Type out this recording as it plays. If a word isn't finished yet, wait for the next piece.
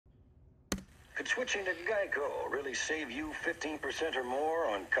Could switching to Geico really save you 15% or more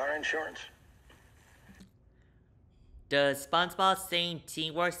on car insurance? Does SpongeBob sing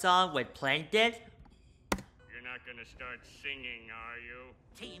Teamwork song with Plankton? You're not gonna start singing, are you?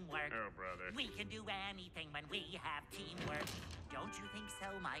 Teamwork. Oh, brother. We can do anything when we have teamwork. Don't you think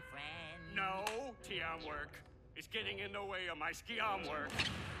so, my friend? No, teamwork is getting in the way of my skiam work.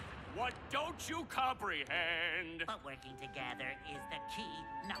 What don't you comprehend? But working together is the key.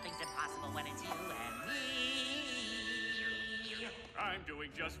 Nothing's impossible when it's you and me. I'm doing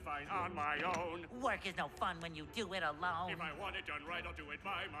just fine on my own. Work is no fun when you do it alone. If I want it done right, I'll do it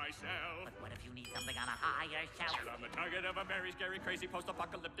by myself. But what if you need something on a higher shelf? And I'm the target of a very scary, crazy,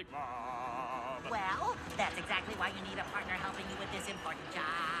 post-apocalyptic mob. Well, that's exactly why you need a partner helping you with this important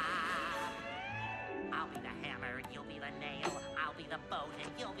job. I'll be the hammer, you'll be the nail. I'll be the boat and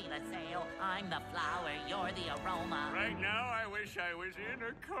you'll be the sail. I'm the flower, you're the aroma. Right now, I wish I was in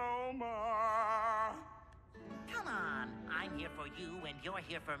a coma. Come on, I'm here for you and you're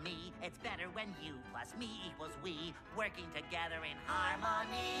here for me. It's better when you plus me equals we, working together in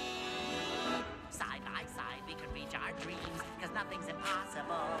harmony. Side by side, we can reach our dreams, because nothing's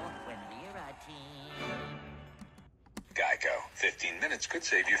impossible when we're a team. Geico. 15 minutes could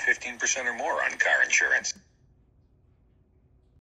save you 15% or more on car insurance.